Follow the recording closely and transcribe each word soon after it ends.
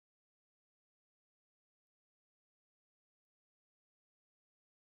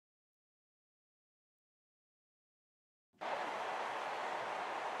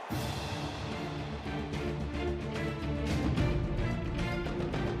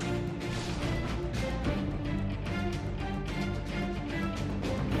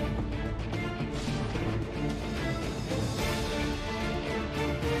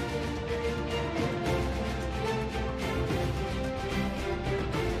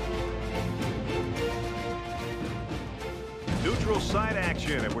neutral side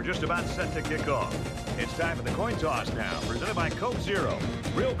action, and we're just about set to kick off. It's time for the coin toss now, presented by Coke Zero.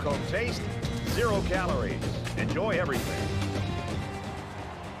 Real Coke taste, 0 calories. Enjoy everything.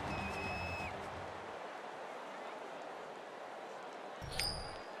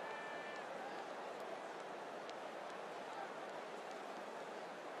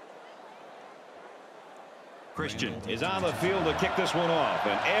 Christian is on the field to kick this one off,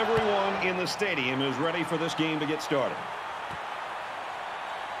 and everyone in the stadium is ready for this game to get started.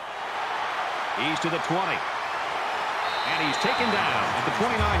 He's to the 20. And he's taken down at the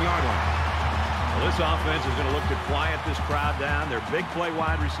 29-yard line. Well, this offense is going to look to quiet this crowd down. Their big play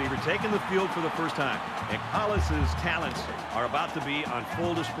wide receiver taking the field for the first time. And Collis's talents are about to be on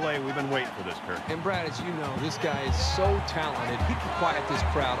full display. We've been waiting for this, Kurt. And Brad, as you know, this guy is so talented. He can quiet this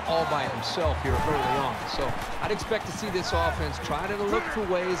crowd all by himself here early on. So I'd expect to see this offense try to look for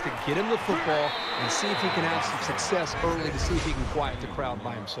ways to get him the football and see if he can have some success early to see if he can quiet the crowd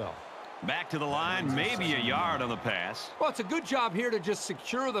by himself. Back to the line, maybe a yard on the pass. Well, it's a good job here to just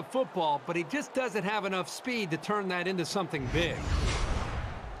secure the football, but he just doesn't have enough speed to turn that into something big.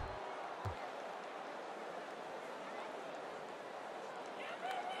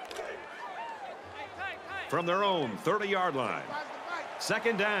 From their own 30-yard line.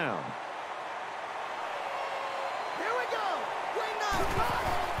 Second down. Here we go.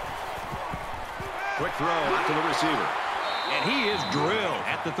 Quick throw out to the receiver. And he is drilled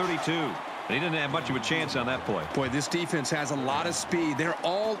at the 32. And he didn't have much of a chance on that play. Boy, this defense has a lot of speed. They're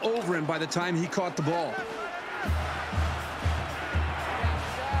all over him by the time he caught the ball.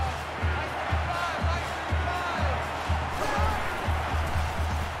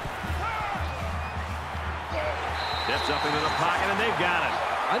 Steps up into the pocket, and they've got it.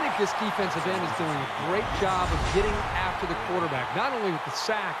 I think this defensive end is doing a great job of getting after the quarterback, not only with the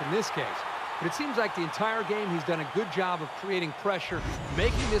sack in this case, but it seems like the entire game he's done a good job of creating pressure,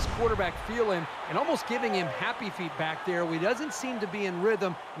 making this quarterback feel him, and almost giving him happy feet back there where he doesn't seem to be in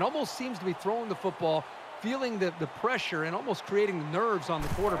rhythm and almost seems to be throwing the football, feeling the pressure and almost creating the nerves on the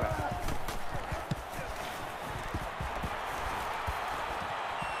quarterback.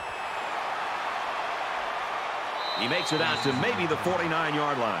 He makes it out to maybe the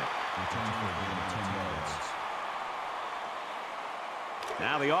 49-yard line.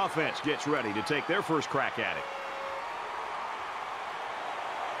 Now the offense gets ready to take their first crack at it.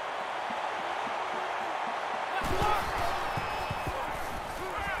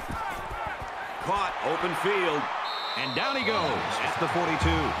 Caught, open field, and down he goes at the 42.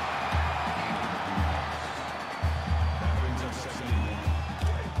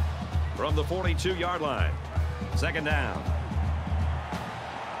 From the 42-yard line, second down.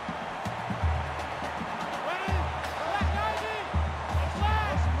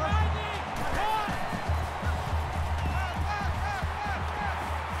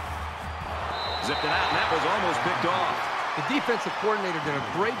 Zipped it out, and that was almost picked off. The defensive coordinator did a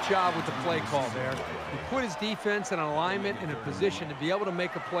great job with the play call there. He put his defense in alignment, in a position to be able to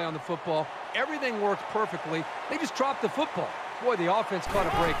make a play on the football. Everything worked perfectly. They just dropped the football. Boy, the offense caught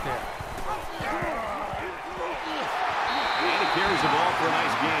a break there. And he carries the ball for a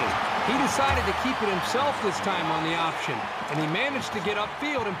nice gain. He decided to keep it himself this time on the option, and he managed to get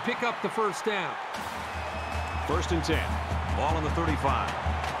upfield and pick up the first down. First and 10. Ball on the 35.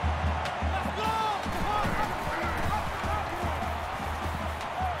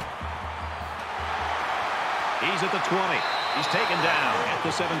 He's at the 20. He's taken down at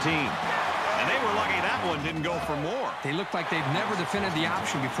the 17. And they were lucky that one didn't go for more. They looked like they've never defended the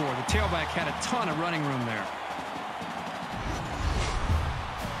option before. The tailback had a ton of running room there.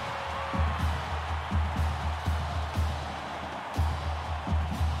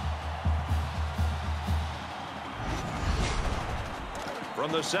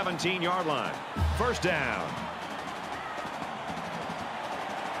 From the 17-yard line. First down.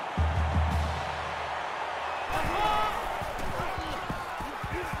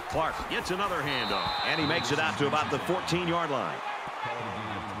 Clark gets another handoff, and he makes it out to about the 14-yard line.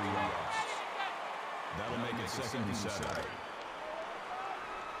 That'll make it second and 7.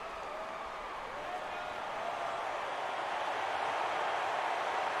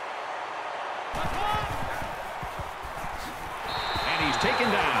 And he's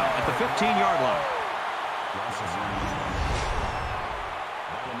taken down at the 15-yard line.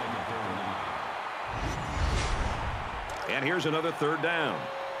 That'll make it 3rd and 9. And here's another third down.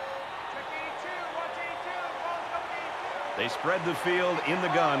 They spread the field in the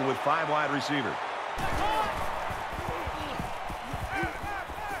gun with 5 wide receivers.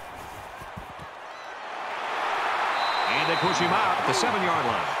 And a push him out at the 7-yard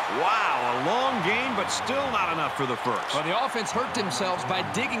line. Wow, a long gain, but still not enough for the first. Well, the offense hurt themselves by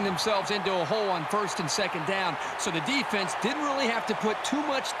digging themselves into a hole on 1st and 2nd down, so the defense didn't really have to put too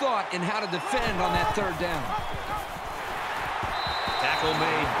much thought in how to defend on that 3rd down. Tackle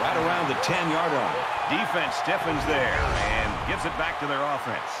made right around the 10-yard line. Defense stiffens there and gives it back to their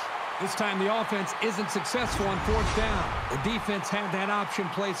offense. This time the offense isn't successful on 4th down. The defense had that option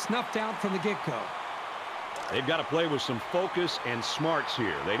play snuffed out from the get-go. They've got to play with some focus and smarts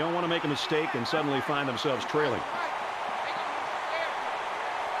here. They don't want to make a mistake and suddenly find themselves trailing.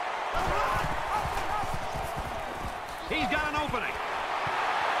 He's got an opening.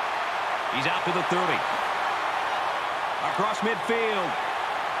 He's out to the 30. Across midfield.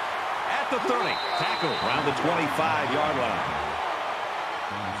 At the 30. Tackle around the 25-yard line.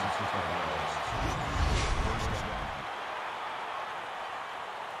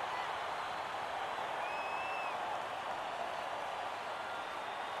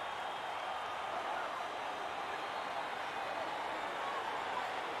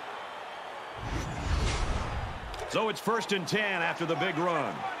 So it's 1st and 10 after the big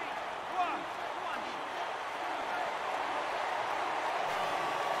run.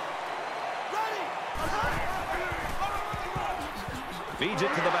 Feeds it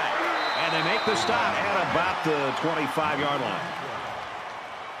to the back. And they make the stop at about the 25-yard line.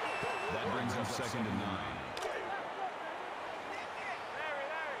 That brings up 2nd and 9.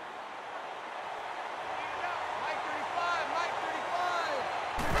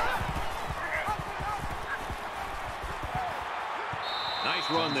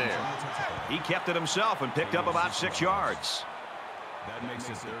 Nice run there. He kept it himself and picked up about 6 yards. That makes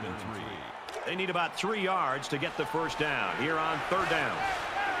it 3rd and 3. They need about 3 yards to get the first down here on 3rd down.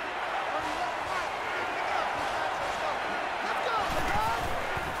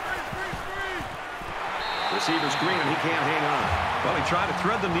 Receiver screen, and he can't hang on. Well, he tried to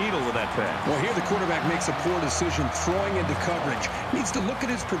thread the needle with that pass. Well, here the quarterback makes a poor decision throwing into coverage. Needs to look at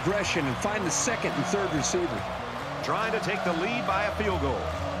his progression and find the 2nd and 3rd receiver. Trying to take the lead by a field goal.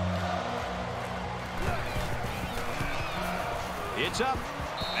 It's up,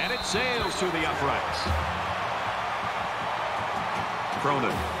 and it sails through the uprights.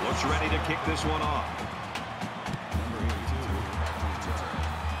 Cronin looks ready to kick this one off.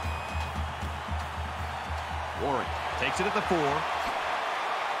 Warren takes it at the 4.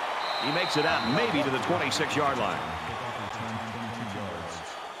 He makes it out maybe to the 26-yard line.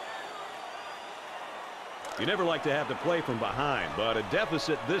 You never like to have to play from behind, but a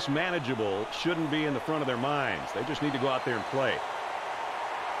deficit this manageable shouldn't be in the front of their minds. They just need to go out there and play.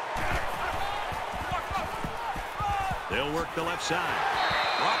 They'll work the left side.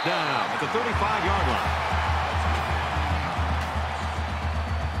 Brought down at the 35-yard line.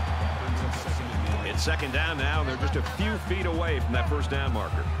 It's 2nd down now. They're just a few feet away from that first down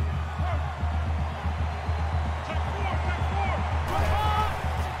marker.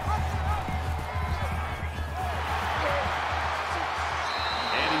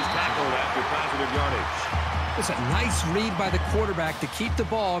 Positive yardage. It's a nice read by the quarterback to keep the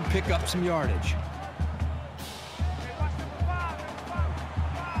ball and pick up some yardage.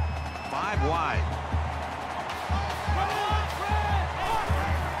 5 wide.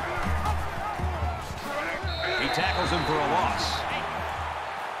 He tackles him for a loss.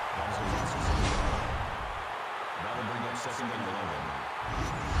 That'll bring up 2nd and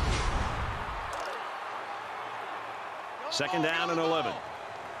 11. 2nd down and 11.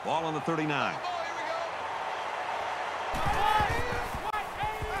 Ball on the 39.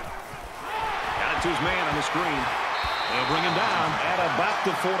 Got it to his man on the screen. They'll bring him down at about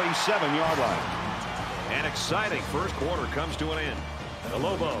the 47-yard line. An exciting first quarter comes to an end. The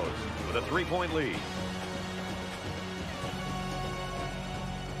Lobos with a 3-point lead.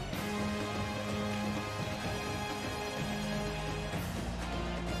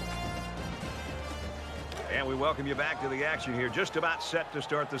 And we welcome you back to the action here. Just about set to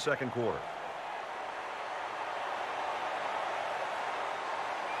start the second quarter.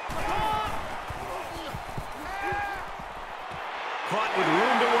 Caught with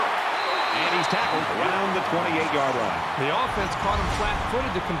room to work. And he's tackled around the 28-yard line. The offense caught him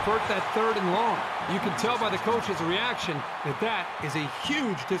flat-footed to convert that 3rd and long. You can tell by the coach's reaction that that is a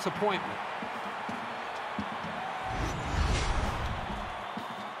huge disappointment.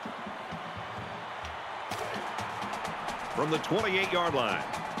 From the 28-yard line.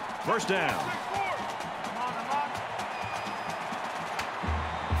 First down.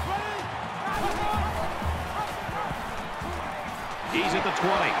 He's at the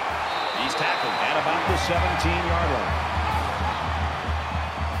 20. He's tackled at about the 17-yard line.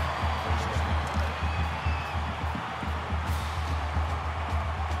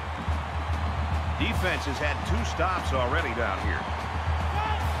 Defense has had 2 stops already down here.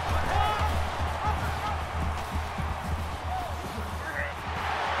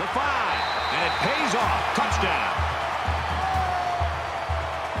 The 5, and it pays off. Touchdown.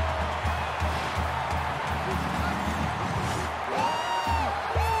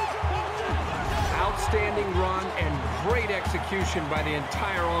 Outstanding run and great execution by the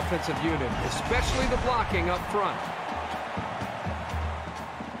entire offensive unit, especially the blocking up front.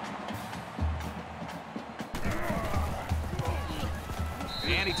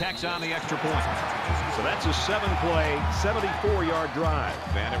 And he tacks on the extra point. So that's a 7-play, 74-yard drive,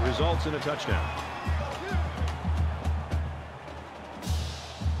 and it results in a touchdown.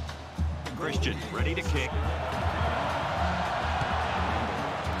 Christian ready to kick.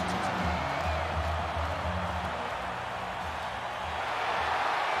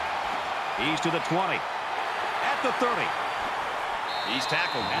 He's to the 20. At the 30. He's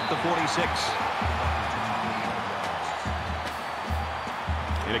tackled at the 46.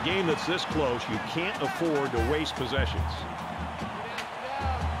 In a game that's this close, you can't afford to waste possessions.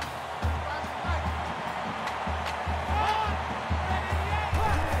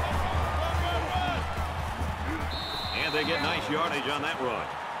 And they get nice yardage on that run.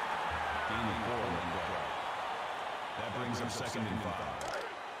 That brings up 2nd and 5.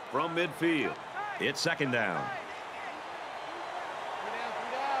 From midfield, it's 2nd down.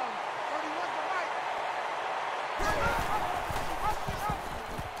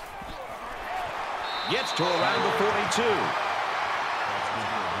 Gets to around the 42.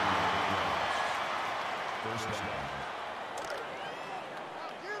 First down.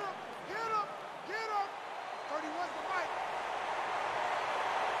 Get him. 31's the mic.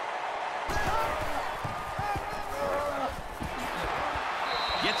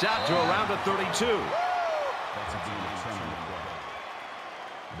 Gets out to around the 32. That's a deal.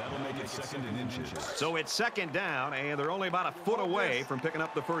 That'll make it 2nd and inches. So it's 2nd down, and they're only about a foot away from picking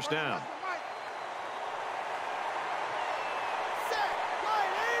up the first down.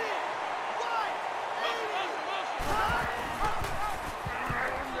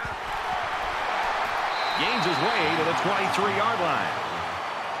 Gains his way to the 23-yard line.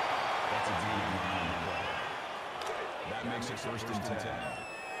 That's a deal. That makes it 1st and 10.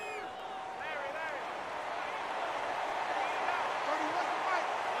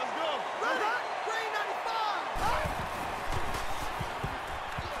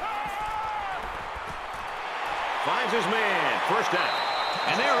 Finds his man. First down.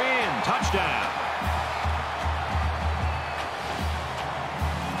 And they're in. Touchdown.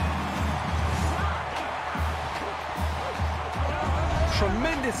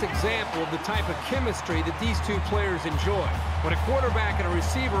 Tremendous example of the type of chemistry that these two players enjoy. When a quarterback and a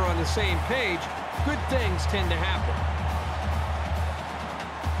receiver are on the same page, good things tend to happen.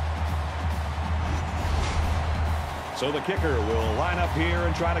 So the kicker will line up here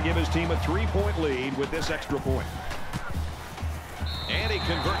and try to give his team a 3-point lead with this extra point. And he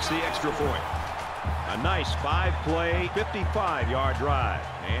converts the extra point. A nice 5-play, 55-yard drive.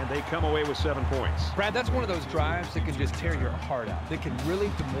 And they come away with 7 points. Brad, that's one of those drives that can just tear your heart out. That can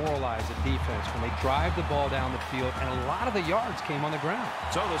really demoralize a defense when they drive the ball down the field, and a lot of the yards came on the ground.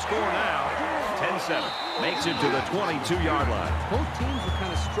 So the score now, 10-7. Makes it to the 22-yard line. Both teams are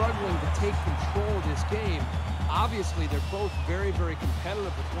kind of struggling to take control of this game. Obviously, they're both very, very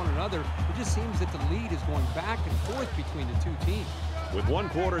competitive with one another. It just seems that the lead is going back and forth between the two teams. With 1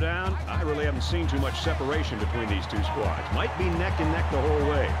 quarter down, I really haven't seen too much separation between these two squads. Might be neck and neck the whole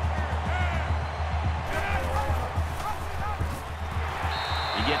way.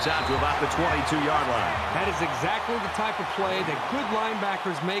 He gets out to about the 22-yard line. That is exactly the type of play that good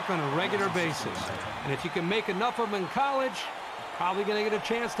linebackers make on a regular basis. And if you can make enough of them in college, probably going to get a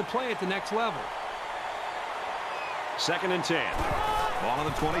chance to play at the next level. 2nd and 10. Ball on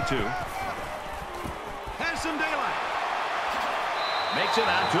the 22. Has some daylight. Makes it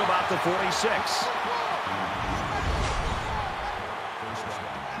out to about the 46.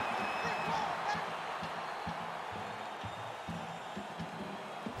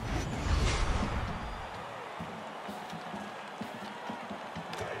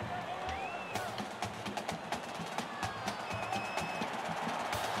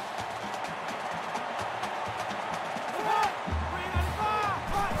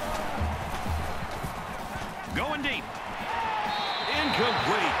 Going deep.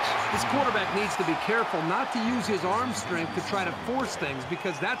 Incomplete. This quarterback needs to be careful not to use his arm strength to try to force things,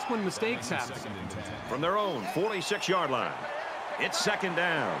 because that's when mistakes happen. From their own 46-yard line, it's 2nd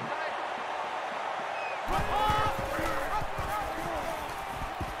down.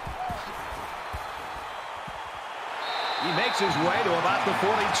 He makes makes his way to about the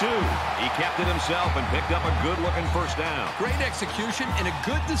 42. He kept it himself and picked up a good-looking first down. Great execution and a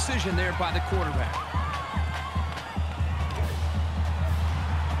good decision there by the quarterback.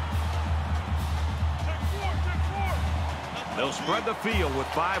 They'll spread the field with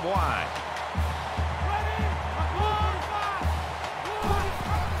 5 wide.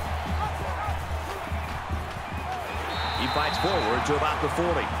 He fights forward to about the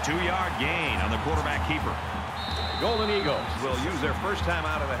 40. 2-yard gain on the quarterback keeper. Golden Eagles will use their first time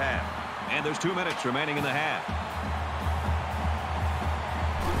out of the half. And there's 2 minutes remaining in the half.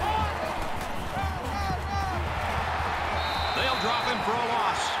 They'll drop him for a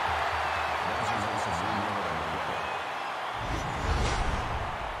loss.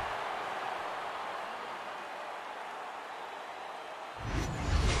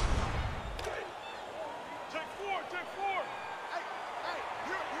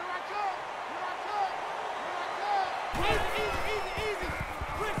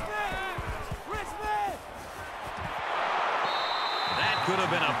 Could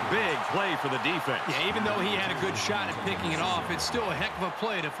have been a big play for the defense. Yeah, even though he had a good shot at picking it off, it's still a heck of a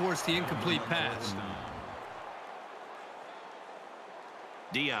play to force the incomplete pass.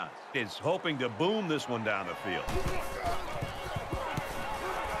 Diaz Is hoping to boom this one down the field.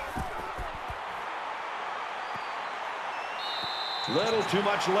 Little too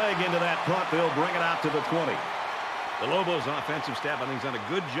much leg into that punt. They'll bring it out to the 20. The Lobos offensive staff, I think, has done a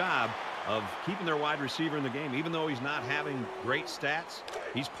good job of keeping their wide receiver in the game. Even though he's not having great stats,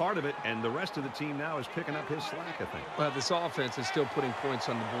 he's part of it, and the rest of the team now is picking up his slack, I think. Well, this offense is still putting points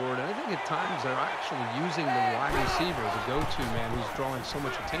on the board, and I think at times they're actually using the wide receiver, the go-to man who's drawing so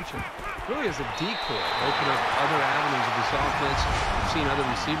much attention, really as a decoy, open up other avenues of this offense. We've seen other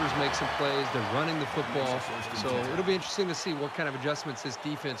receivers make some plays. They're running the football, so it'll be interesting to see what kind of adjustments this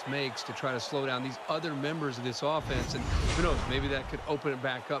defense makes to try to slow down these other members of this offense, and who knows, maybe that could open it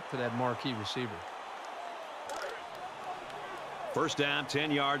back up to that marquee receiver. First down,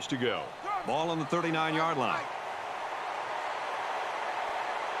 10 yards to go. Ball on the 39-yard line.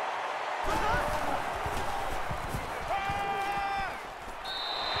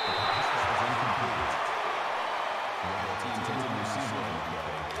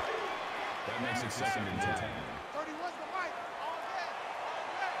 That makes it 2nd and 10. 31's the mic. All day.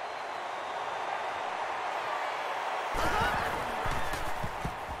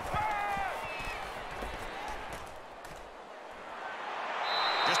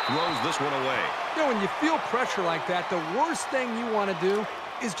 Just throws this one away. You know, when you feel pressure like that, the worst thing you want to do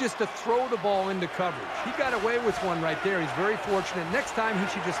is just to throw the ball into coverage. He got away with one right there. He's very fortunate. Next time, he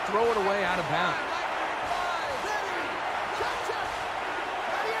should just throw it away out of bounds.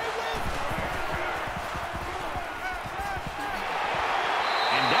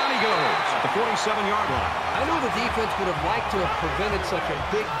 And down he goes at the 47-yard line. I know the defense would have liked to have prevented such a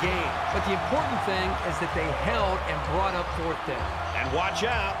big gain, but the important thing is that they held and brought up 4th down. And watch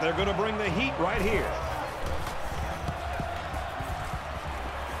out, they're going to bring the heat right here.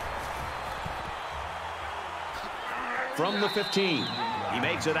 From the 15, he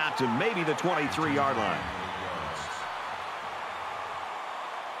makes it out to maybe the 23-yard line.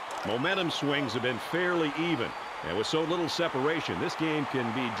 Momentum swings have been fairly even. And with so little separation, this game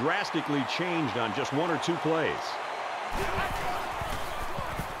can be drastically changed on just 1 or 2 plays.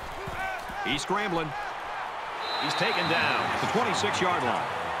 He's scrambling. He's taken down at the 26-yard line.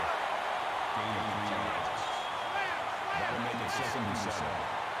 That'll make it 2nd and 7.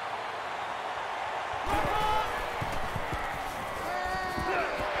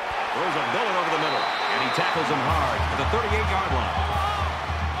 Throws a bullet over the middle, and he tackles him hard at the 38-yard line.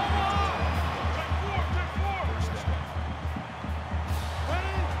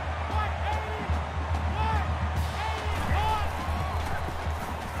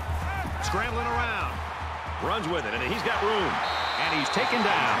 Scrambling around. Runs with it, and he's got room. And he's taken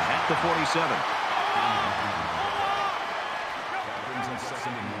down at the 47. That brings him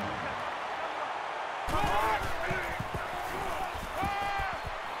 2nd and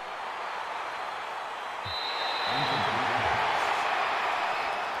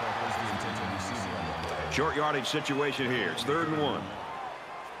 1. Short yardage situation here. It's 3rd and 1.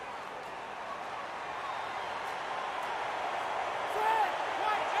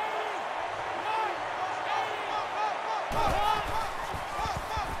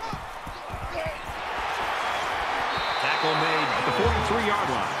 Tackle made at the 43-yard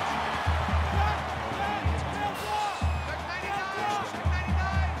line.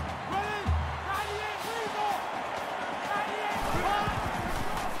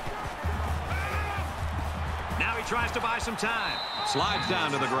 Now he tries to buy some time. Slides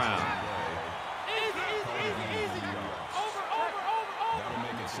down to the ground. Easy. Over.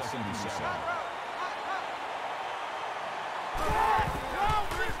 second and 7.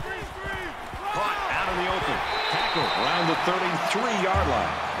 Caught out in the open. Tackle around the 33-yard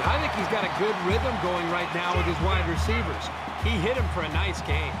line. I think he's got a good rhythm going right now with his wide receivers. He hit him for a nice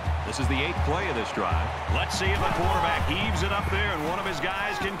gain. This is the 8th play of this drive. Let's see if the quarterback heaves it up there and one of his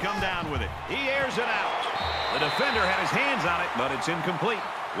guys can come down with it. He airs it out. The defender had his hands on it, but it's incomplete.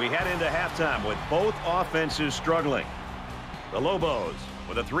 We head into halftime with both offenses struggling. The Lobos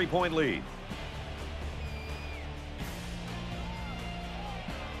with a 3-point lead.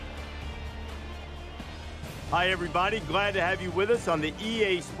 Hi, everybody. Glad to have you with us on the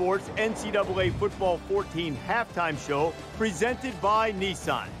EA Sports NCAA Football 14 halftime show presented by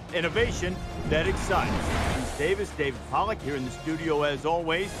Nissan. Innovation that excites. Bruce Davis, David Pollack here in the studio as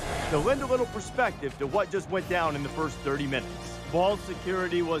always to lend a little perspective to what just went down in the first 30 minutes. Ball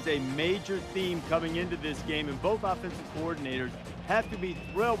security was a major theme coming into this game, and both offensive coordinators have to be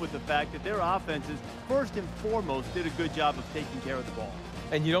thrilled with the fact that their offenses, first and foremost, did a good job of taking care of the ball.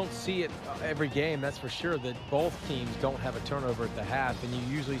 And you don't see it every game, that's for sure, that both teams don't have a turnover at the half. And you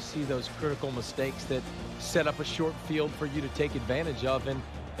usually see those critical mistakes that set up a short field for you to take advantage of. And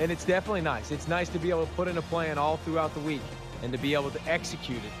it's definitely nice. It's nice to be able to put in a plan all throughout the week and to be able to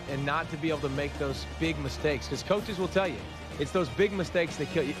execute it and not to be able to make those big mistakes. Because coaches will tell you, it's those big mistakes that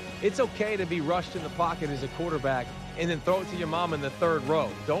kill you. It's okay to be rushed in the pocket as a quarterback and then throw it to your mom in the third row.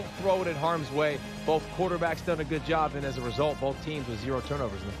 Don't throw it in harm's way. Both quarterbacks done a good job, and as a result, both teams with 0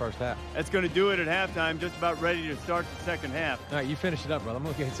 turnovers in the first half. That's going to do it at halftime. Just about ready to start the second half. All right, you finish it up, brother. I'm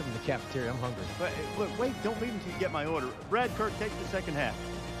going to get something in the cafeteria. I'm hungry. But look, wait, don't leave until you get my order. Brad, Kirk, take the second half.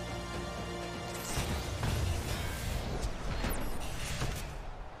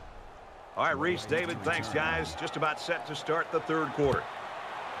 All right, Reese, David, thanks, guys. Just about set to start the third quarter.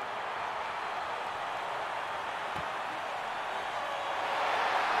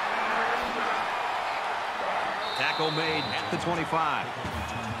 Tackle made at the 25.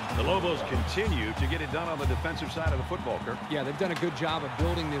 The Lobos continue to get it done on the defensive side of the football, Kirk. Yeah, they've done a good job of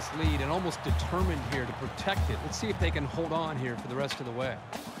building this lead and almost determined here to protect it. Let's see if they can hold on here for the rest of the way.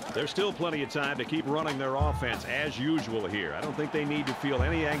 There's still plenty of time to keep running their offense as usual here. I don't think they need to feel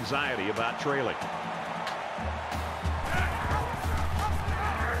any anxiety about trailing.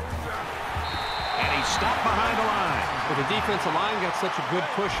 And he's stopped behind the line. Well, the defensive line got such a good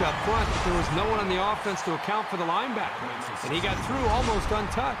push up front that there was no one on the offense to account for the linebacker. And he got through almost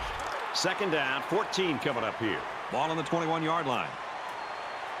untouched. Second down, 14 coming up here. Ball on the 21-yard line.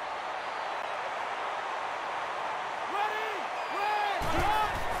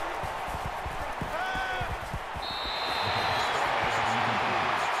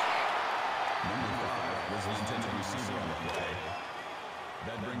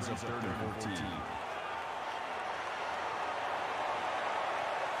 That brings up 3rd and 14.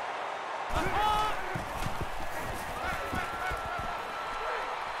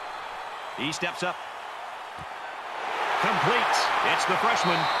 He steps up. Complete. It's the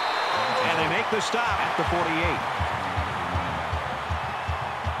freshman. And they make the stop at the 48.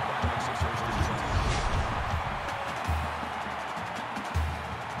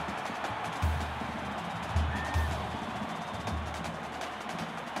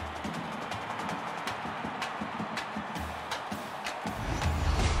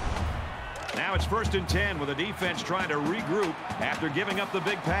 Now it's 1st and 10 with the defense trying to regroup after giving up the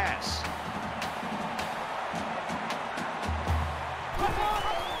big pass.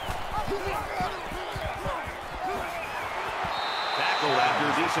 Tackled after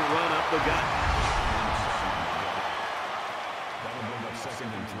a decent run up the gut. That'll bring up 2nd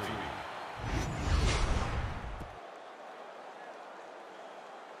and 3.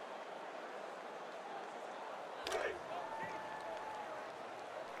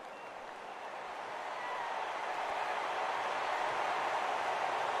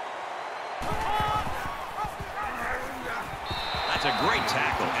 That's a great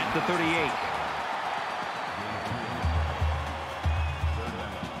tackle at the 38.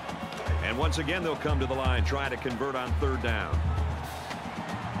 And once again, they'll come to the line, try to convert on 3rd down.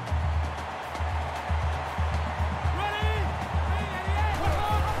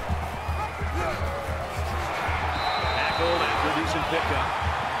 Tackled after a decent pickup.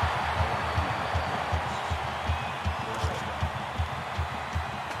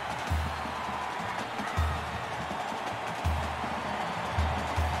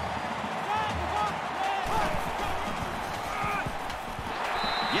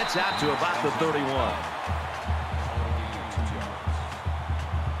 Gets out to about the 31.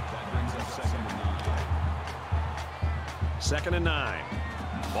 That brings up 2nd and 9. 2nd and 9.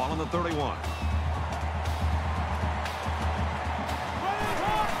 Ball on the 31.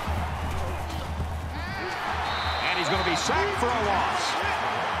 He's sacked for a loss.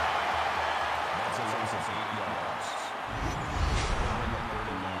 That's a loss of 8 yards.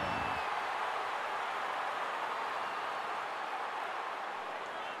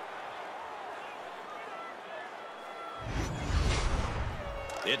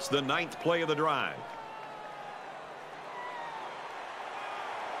 It's the 9th play of the drive.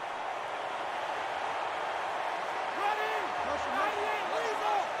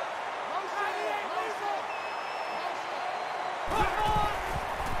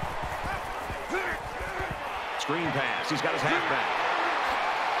 Screen pass. He's got his halfback.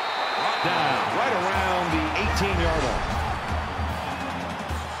 Brought down right around the 18-yard line.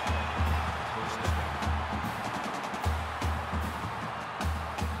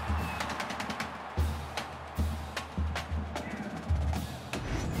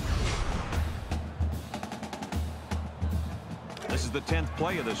 This is the 10th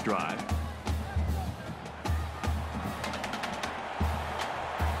play of this drive.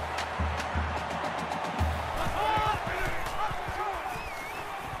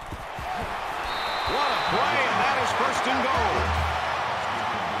 First and goal.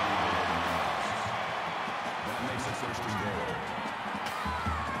 That makes it first and goal.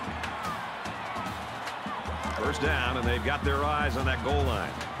 First down, and they've got their eyes on that goal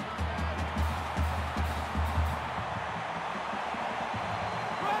line.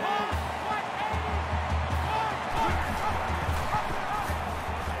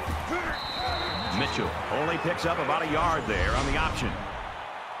 Mitchell only picks up about a yard there on the option.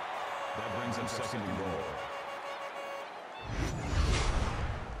 That brings him second and goal.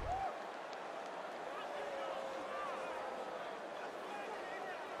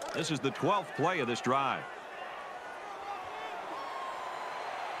 This is the 12th play of this drive.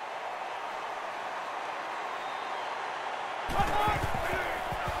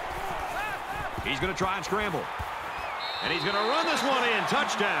 He's going to try and scramble. And he's going to run this one in.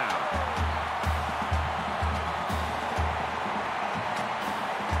 Touchdown.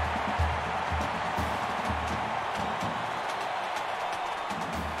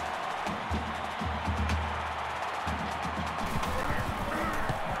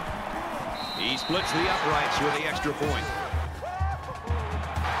 He splits the uprights with the extra point.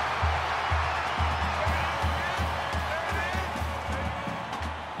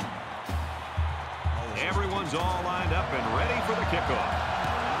 Everyone's all lined up and ready for the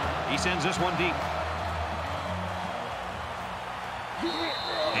kickoff. He sends this one deep.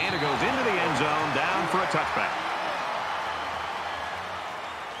 And it goes into the end zone, down for a touchback.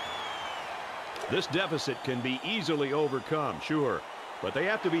 This deficit can be easily overcome, sure. But they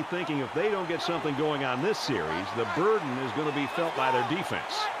have to be thinking if they don't get something going on this series, the burden is going to be felt by their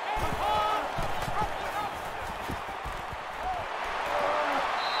defense.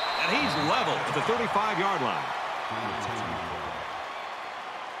 And he's level at the 35-yard line.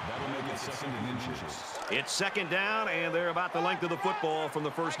 That'll make it second and inches. It's second down, and they're about the length of the football from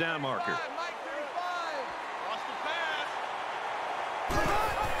the first down marker.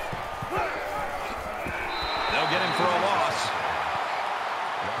 They'll get him for a loss.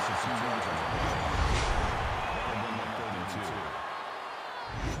 Loss of 2 yards on the play. That'll bring up 3rd and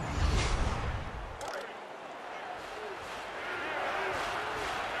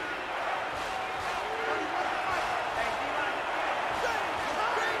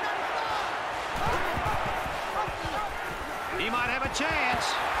 2. He might have a chance.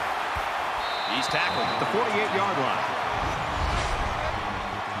 He's tackled at the 48-yard line.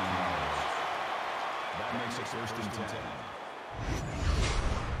 That makes it 1st and 10.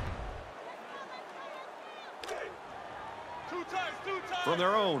 From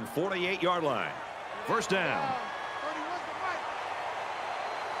their own 48-yard line. First down.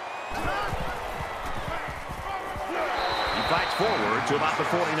 He fights forward to about the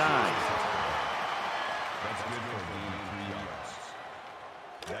 49. That's good for a gain of 3 yards.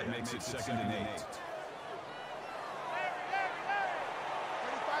 That makes it 2nd and 8.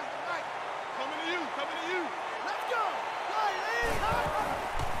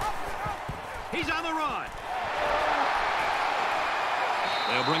 He's on the run.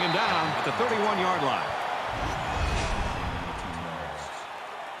 They'll bring him down at the 31-yard line.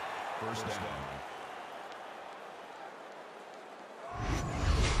 First down.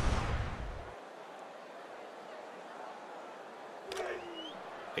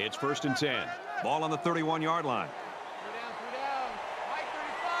 It's 1st and 10. Ball on the 31-yard line.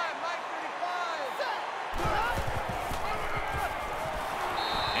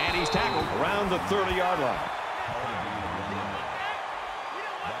 And he's tackled around the 30-yard line.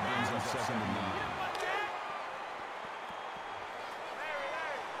 That brings up 2nd and 9.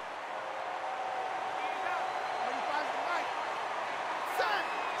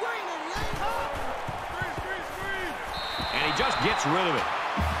 Gets rid of it.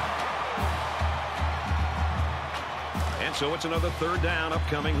 And so it's another third down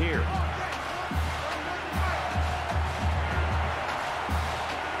upcoming here.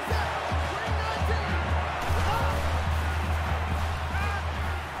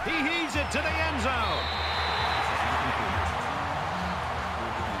 He heaves it to the end zone.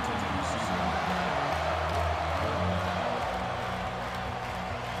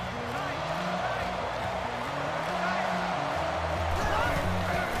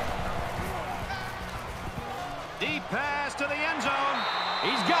 Deep pass to the end zone.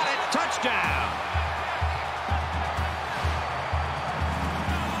 He's got it. Touchdown.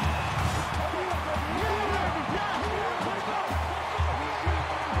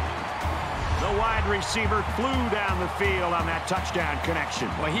 The wide receiver flew down the field on that touchdown connection.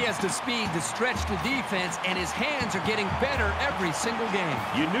 Well, he has the speed to stretch the defense, and his hands are getting better every single game.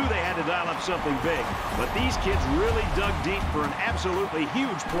 You knew they had to dial up something big, but these kids really dug deep for an absolutely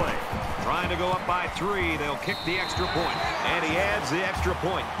huge play. Trying to go up by 3. They'll kick the extra point. And he adds the extra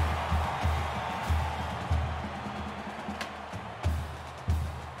point.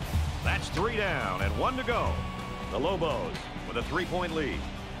 That's 3 down and 1 to go. The Lobos with a 3-point lead.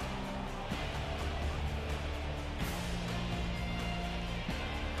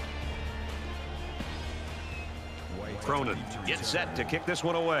 Cronin gets set to kick this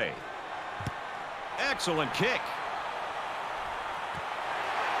one away. Excellent kick.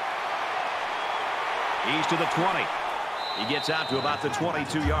 He's to the 20. He gets out to about the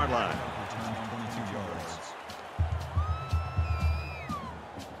 22-yard line.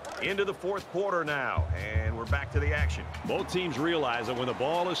 Into the fourth quarter now, and we're back to the action. Both teams realize that when the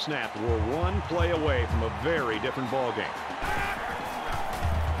ball is snapped, we're one play away from a very different ball game.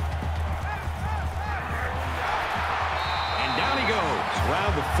 And down he goes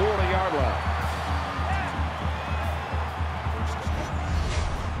Around the 40-yard line.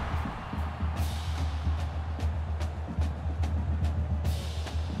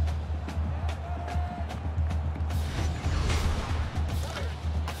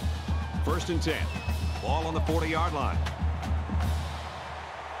 First and 10. Ball on the 40-yard line.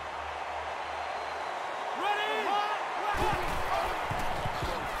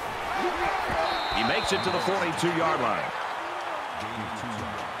 He makes it to the 42-yard line.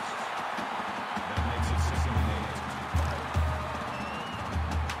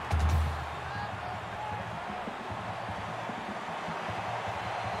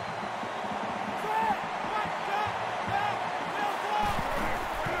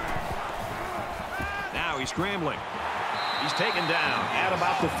 Now he's scrambling. He's taken down at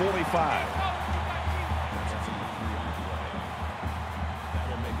about the 45.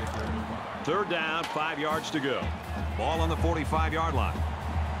 Third down, 5 yards to go. Ball on the 45-yard line.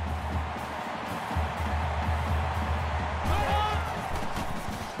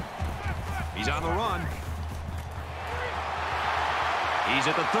 He's on the run. He's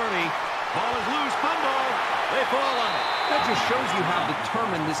at the 30. Ball is loose. Fumble. They fall on it. That just shows you how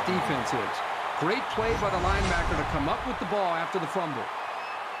determined this defense is. Great play by the linebacker to come up with the ball after the fumble.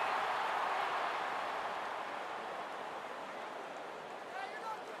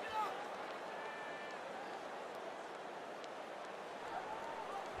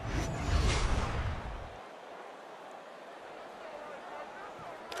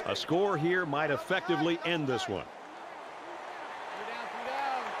 A score here might effectively end this one.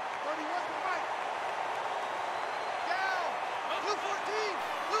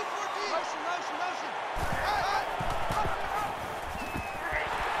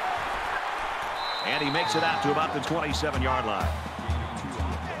 And he makes it out to about the 27-yard line.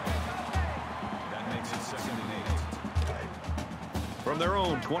 That makes it 2nd and 8. From their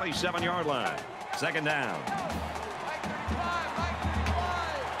own 27-yard line. Second down.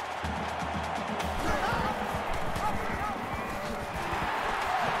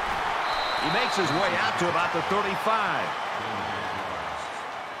 He makes his way out to about the 35.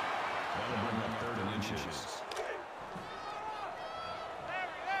 That'll bring up 3rd and inches.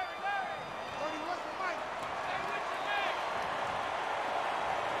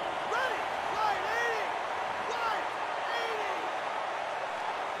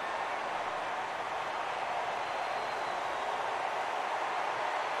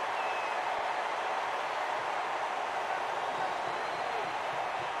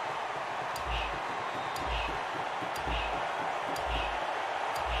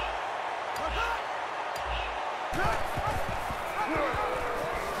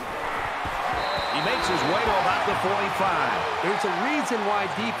 He makes his way to about the 45. There's a reason why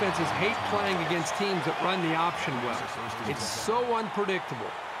defenses hate playing against teams that run the option well. It's so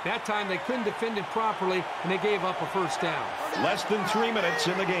unpredictable. That time they couldn't defend it properly, and they gave up a first down. Less than 3 minutes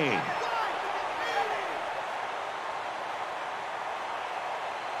in the game.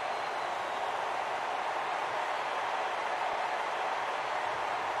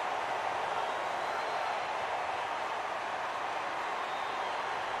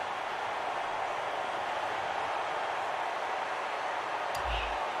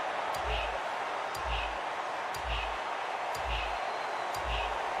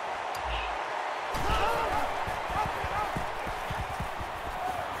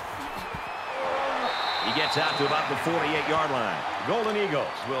 He gets out to about the 48-yard line. Golden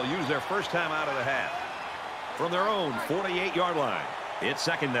Eagles will use their first time out of the half. From their own 48-yard line, it's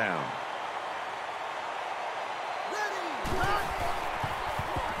second down.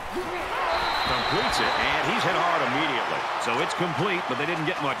 Completes it, and he's hit hard immediately. So it's complete, but they didn't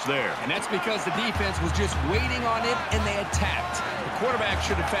get much there. And that's because the defense was just waiting on it, and they attacked. The quarterback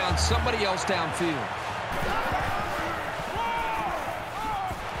should have found somebody else downfield.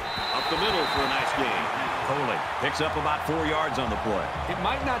 Up the middle for a nice gain. Foley picks up about 4 yards on the play. It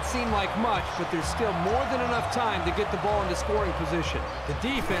might not seem like much, but there's still more than enough time to get the ball into scoring position. The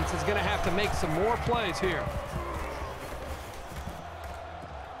defense is going to have to make some more plays here.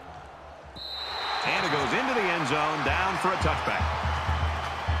 And it goes into the end zone, down for a touchback.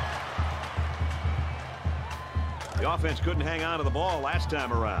 The offense couldn't hang on to the ball last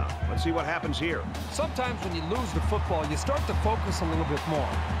time around. Let's see what happens here. Sometimes when you lose the football, you start to focus a little bit more.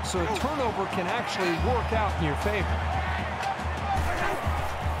 So a turnover can actually work out in your favor.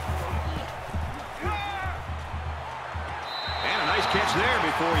 And a nice catch there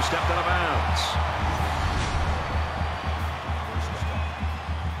before he stepped out of bounds.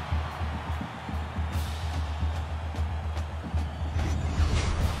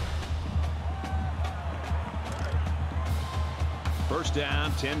 First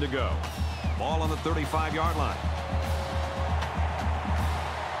down, 10 to go. Ball on the 35-yard line.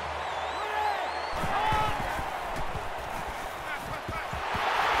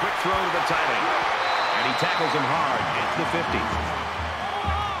 Quick throw to the tight end. And he tackles him hard at the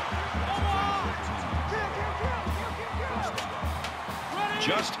 50.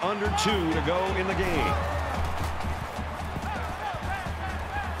 Just under 2 to go in the game.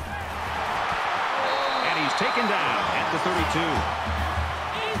 And he's taken down at the 32.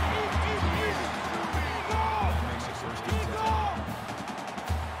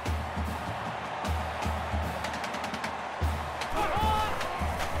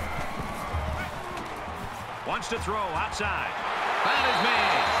 Wants to throw outside. That is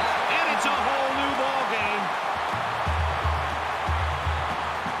made. And it's a whole new ball game.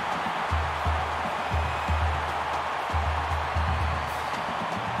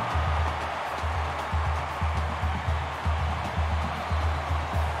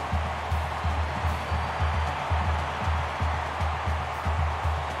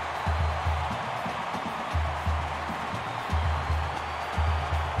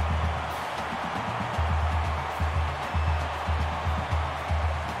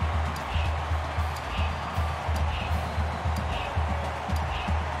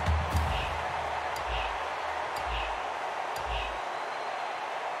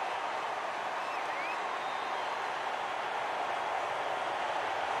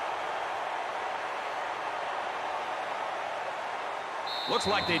 Looks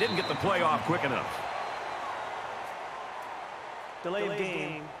like they didn't get the play off quick enough. Delay of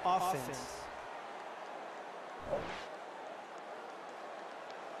game, offense.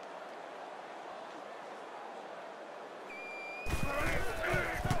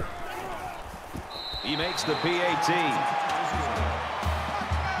 He makes the PAT.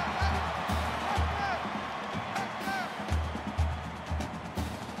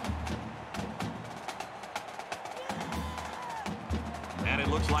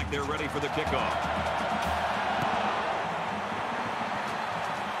 Like they're ready for the kickoff.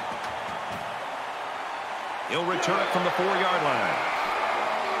 He'll return it from the 4-yard line.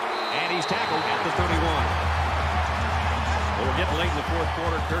 And he's tackled at the 31. Well, we're getting late in the fourth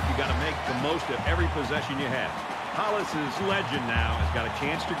quarter, Kirk. You got to make the most of every possession you have. Hollis's legend now has got a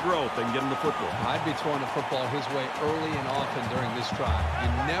chance to grow if they can get him the football. I'd be throwing the football his way early and often during this drive. You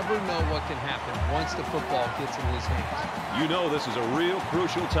never know what can happen once the football gets in his hands. You know this is a real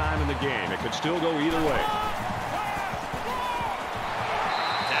crucial time in the game. It could still go either way.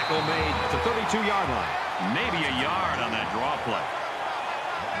 Tackle made at the 32-yard line. Maybe a yard on that draw play.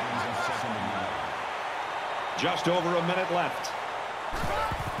 Just over a minute left.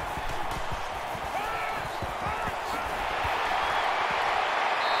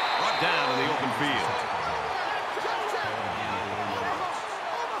 Down in the open field.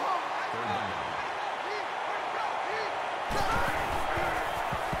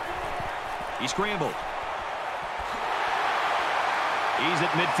 scrambles. He's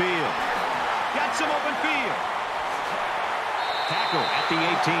at midfield. Got some open field. Tackle at the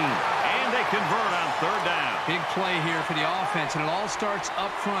 18. And they convert on third down. Big play here for the offense, and it all starts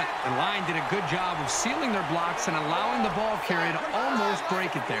up front. The line did a good job of sealing their blocks and allowing the ball carrier to almost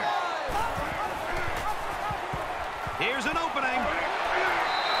break it there. Here's an opening.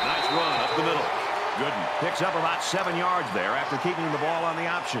 Nice run up the middle. Gooden picks up about 7 yards there after keeping the ball on the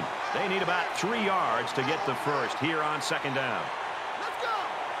option. They need about 3 yards to get the first here on second down.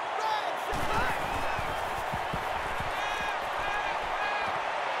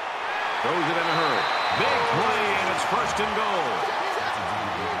 Throws it in a hurry. Big play, and it's first and goal.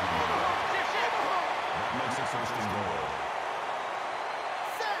 That makes it first and goal.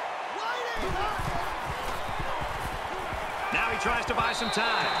 Now he tries to buy some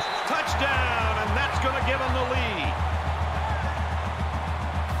time. Touchdown, and that's going to give him the lead.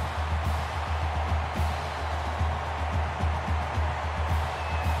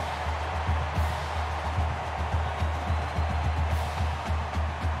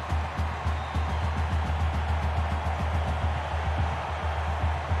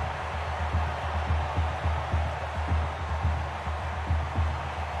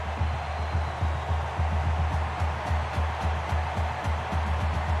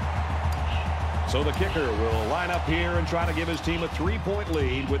 So the kicker will line up here and try to give his team a 3-point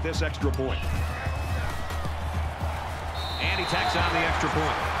lead with this extra point. And he tacks on the extra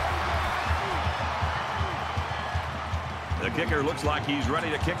point. The kicker looks like he's ready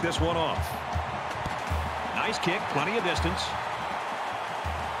to kick this one off. Nice kick, plenty of distance.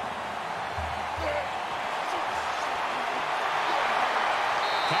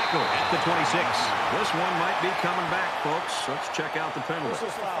 Tackle at the 26. This one might be coming back, folks. Let's check out the penalty. This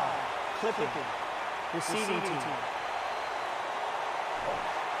is foul. Clipping. Receiving team.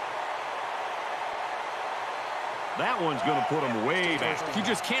 That one's going to put him way back. You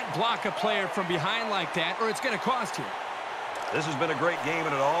just can't block a player from behind like that, or it's going to cost you. This has been a great game,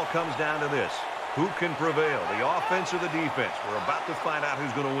 and it all comes down to this. Who can prevail, the offense or the defense? We're about to find out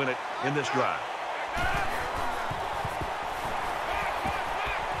who's going to win it in this drive.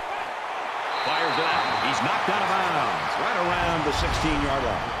 Fires it out. He's knocked out of bounds. Right around the 16-yard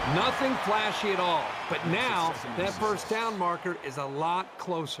line. Nothing flashy at all, but now that first down marker is a lot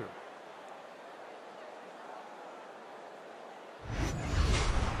closer.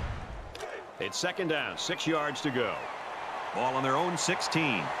 It's second down, 6 yards to go. Ball on their own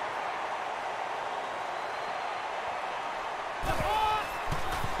 16.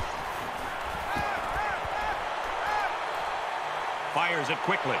 Fires it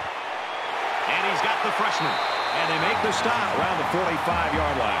quickly. And he's got the freshman. And they make the stop around the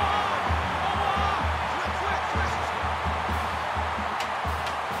 45-yard line.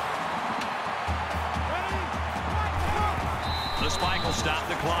 The spike will stop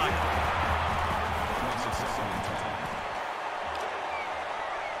the clock.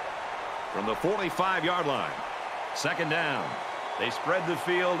 From the 45-yard line, second down. They spread the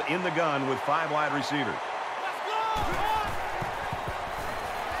field in the gun with 5 wide receivers.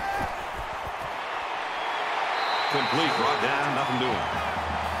 Complete, brought down, nothing doing.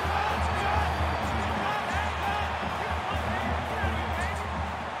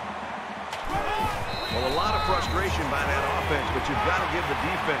 Well, a lot of frustration by that offense, but you've got to give the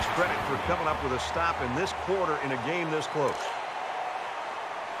defense credit for coming up with a stop in this quarter in a game this close.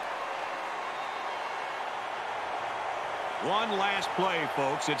 One last play,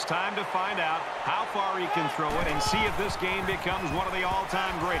 folks. It's time to find out how far he can throw it and see if this game becomes one of the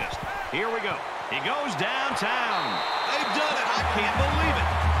all-time greatest. Here we go. He goes downtown. They've done it. I can't believe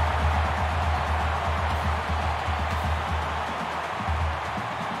it.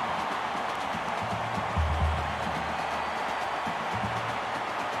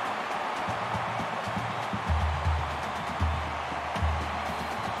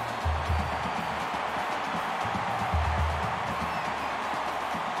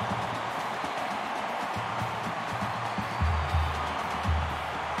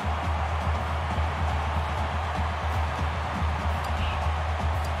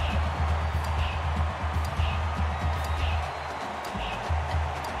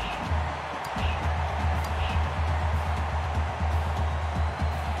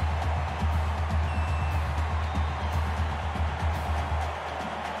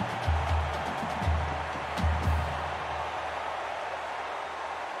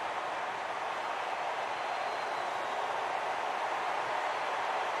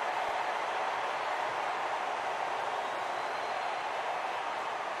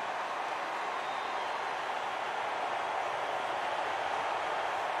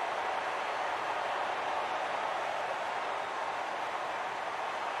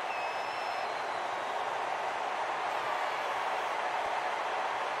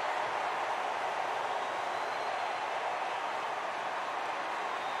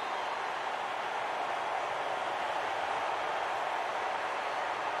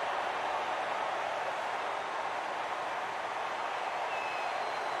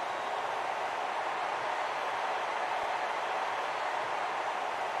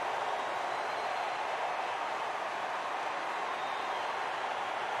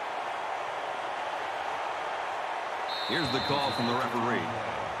 Here's the call from the referee.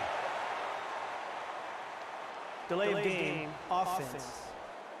 Delay of game, offense.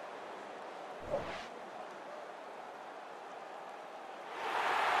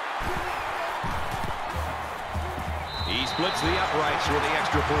 He splits the uprights for the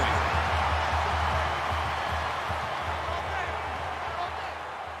extra point.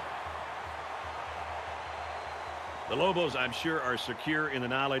 The Lobos, I'm sure, are secure in the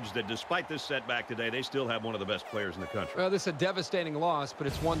knowledge that despite this setback today, they still have one of the best players in the country. Well, this is a devastating loss, but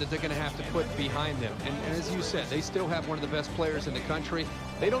it's one that they're going to have to put behind them. And as you said, they still have one of the best players in the country.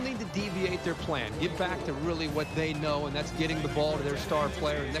 They don't need to deviate their plan. Get back to really what they know, and that's getting the ball to their star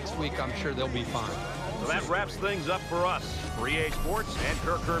player. Next week, I'm sure they'll be fine. So that wraps things up for us. For EA Sports and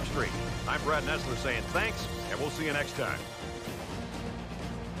Kirk Herbstreit, I'm Brad Nessler saying thanks, and we'll see you next time.